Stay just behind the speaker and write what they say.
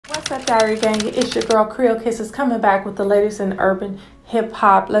What's up, Diary Gang? It's your girl Creole Kisses coming back with the latest in urban hip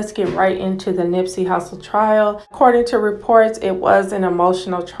hop. Let's get right into the Nipsey Hussle trial. According to reports, it was an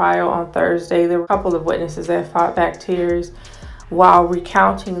emotional trial on Thursday. There were a couple of witnesses that fought back tears while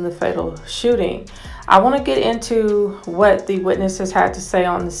recounting the fatal shooting. I want to get into what the witnesses had to say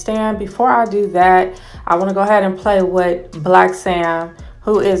on the stand. Before I do that, I want to go ahead and play what Black Sam,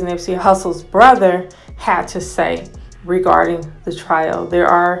 who is Nipsey Hussle's brother, had to say regarding the trial. There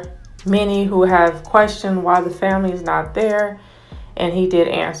are many who have questioned why the family is not there, and he did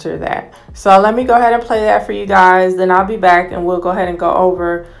answer that. So let me go ahead and play that for you guys, then I'll be back and we'll go ahead and go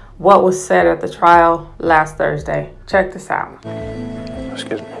over what was said at the trial last Thursday. Check this out.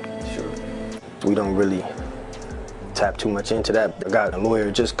 Excuse me. Sure. We don't really tap too much into that. I got a lawyer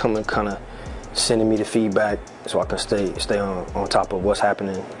just coming, kind of sending me the feedback so I can stay on top of what's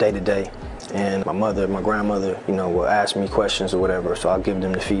happening day to day. And my mother, my grandmother, will ask me questions or whatever, so I'll give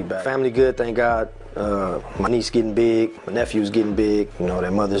them the feedback. Family good, thank God. My niece getting big, my nephew's getting big.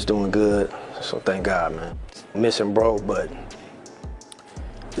 Their mother's doing good, so thank God, man. Missing bro, but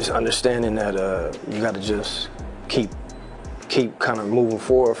just understanding that you got to just keep kind of moving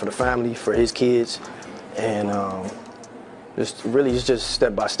forward for the family, for his kids, and just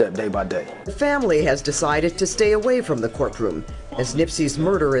step by step, day by day. The family has decided to stay away from the courtroom as Nipsey's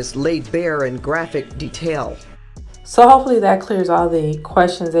murder is laid bare in graphic detail. So hopefully that clears all the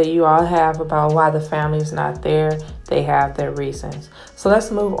questions that you all have about why the family's not there. They have their reasons. So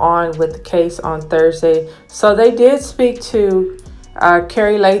let's move on with the case on Thursday. So they did speak to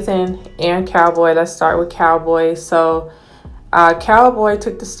Kari Lathan and Cowboy. Let's start with Cowboy. So Cowboy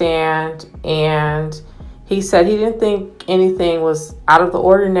took the stand and he said he didn't think anything was out of the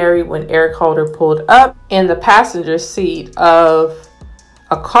ordinary when Eric Holder pulled up in the passenger seat of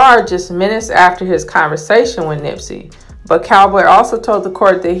a car just minutes after his conversation with Nipsey. But Cowboy also told the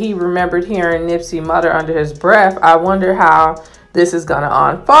court that he remembered hearing Nipsey mutter under his breath, "I wonder how this is going to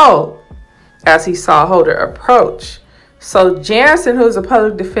unfold," as he saw Holder approach. So Jansen, who's a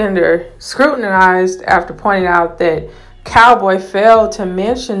public defender, scrutinized after pointing out that Cowboy failed to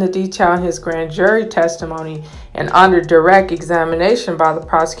mention the detail in his grand jury testimony and under direct examination by the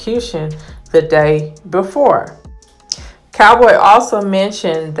prosecution the day before. Cowboy also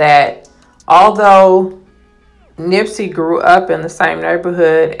mentioned that although Nipsey grew up in the same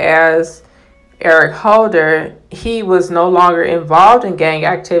neighborhood as Eric Holder, he was no longer involved in gang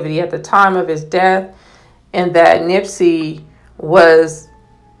activity at the time of his death, and that Nipsey was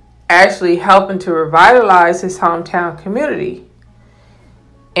actually helping to revitalize his hometown community.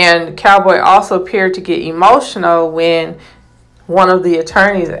 And Cowboy also appeared to get emotional when one of the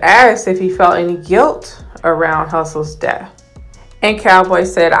attorneys asked if he felt any guilt around Hussle's death. And Cowboy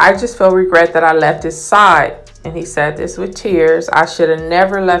said, "I just feel regret that I left his side." And he said this with tears, "I should have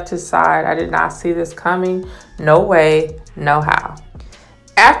never left his side. I did not see this coming. No way, no how."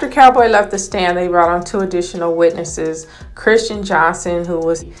 After Cowboy left the stand, they brought on two additional witnesses. Christian Johnson, who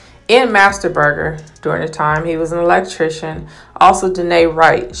was in Master Burger during the time. He was an electrician. Also Danae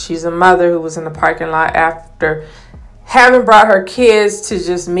Wright. She's a mother who was in the parking lot after having brought her kids to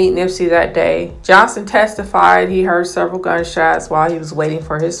just meet Nipsey that day. Johnson testified he heard several gunshots while he was waiting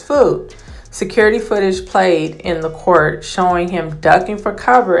for his food. Security footage played in the court showing him ducking for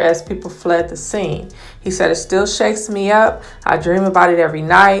cover as people fled the scene. He said, "It still shakes me up. I dream about it every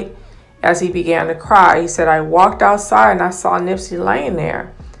night." As he began to cry, he said, "I walked outside and I saw Nipsey laying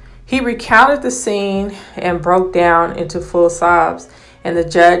there." He recounted the scene and broke down into full sobs, and the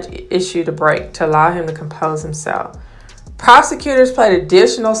judge issued a break to allow him to compose himself. Prosecutors played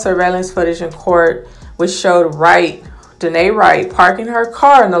additional surveillance footage in court, which showed Danae Wright parking her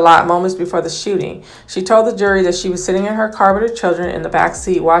car in the lot moments before the shooting. She told the jury that she was sitting in her car with her children in the back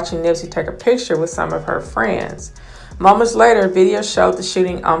seat watching Nipsey take a picture with some of her friends. Moments later, video showed the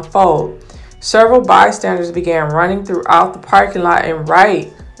shooting unfold. Several bystanders began running throughout the parking lot, and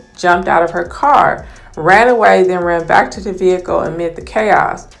Wright jumped out of her car, ran away, then ran back to the vehicle amid the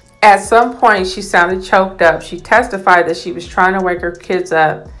chaos. At some point, she sounded choked up. She testified that she was trying to wake her kids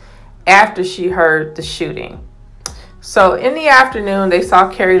up after she heard the shooting. So in the afternoon, they saw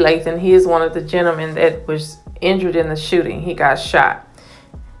Kari Lathan. He is one of the gentlemen that was injured in the shooting. He got shot.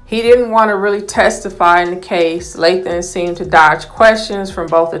 He didn't want to really testify in the case. Lathan seemed to dodge questions from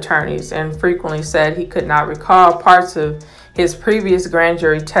both attorneys and frequently said he could not recall parts of his previous grand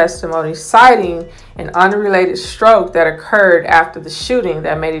jury testimony, citing an unrelated stroke that occurred after the shooting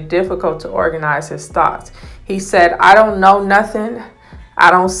that made it difficult to organize his thoughts. He said, "I don't know nothing.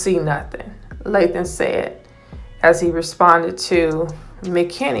 I don't see nothing," Lathan said as he responded to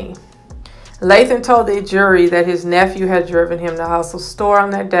McKinney. Lathan told the jury that his nephew had driven him to Hustle's store on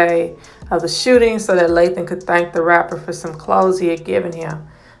that day of the shooting so that Lathan could thank the rapper for some clothes he had given him.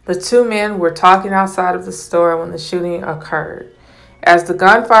 The two men were talking outside of the store when the shooting occurred. As the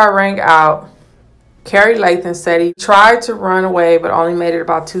gunfire rang out, Cary Lathan said he tried to run away but only made it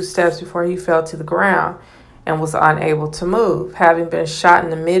about 2 steps before he fell to the ground and was unable to move. Having been shot in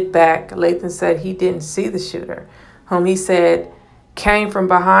the mid-back, Lathan said he didn't see the shooter, whom he said came from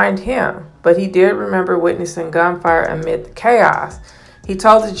behind him, but he did remember witnessing gunfire amid the chaos. He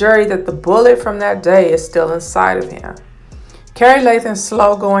told the jury that the bullet from that day is still inside of him. Cary Lathan's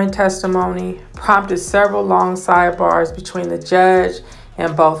slow-going testimony prompted several long sidebars between the judge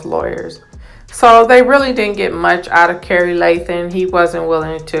and both lawyers. So they really didn't get much out of Cary Lathan. He wasn't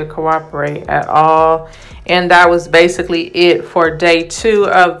willing to cooperate at all. And that was basically it for day 2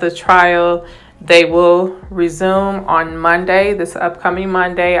 of the trial. They will resume on Monday, this upcoming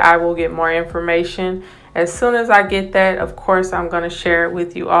Monday. I will get more information. As soon as I get that, of course, I'm going to share it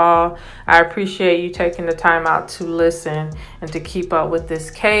with you all. I appreciate you taking the time out to listen and to keep up with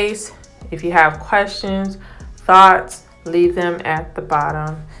this case. If you have questions, thoughts, leave them at the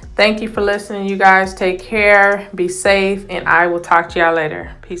bottom. Thank you for listening, you guys. Take care, be safe, and I will talk to y'all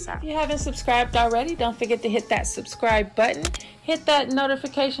later. Peace out. If you haven't subscribed already, don't forget to hit that subscribe button. Hit that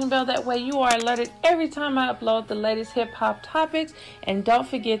notification bell. That way you are alerted every time I upload the latest hip-hop topics. And don't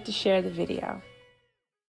forget to share the video.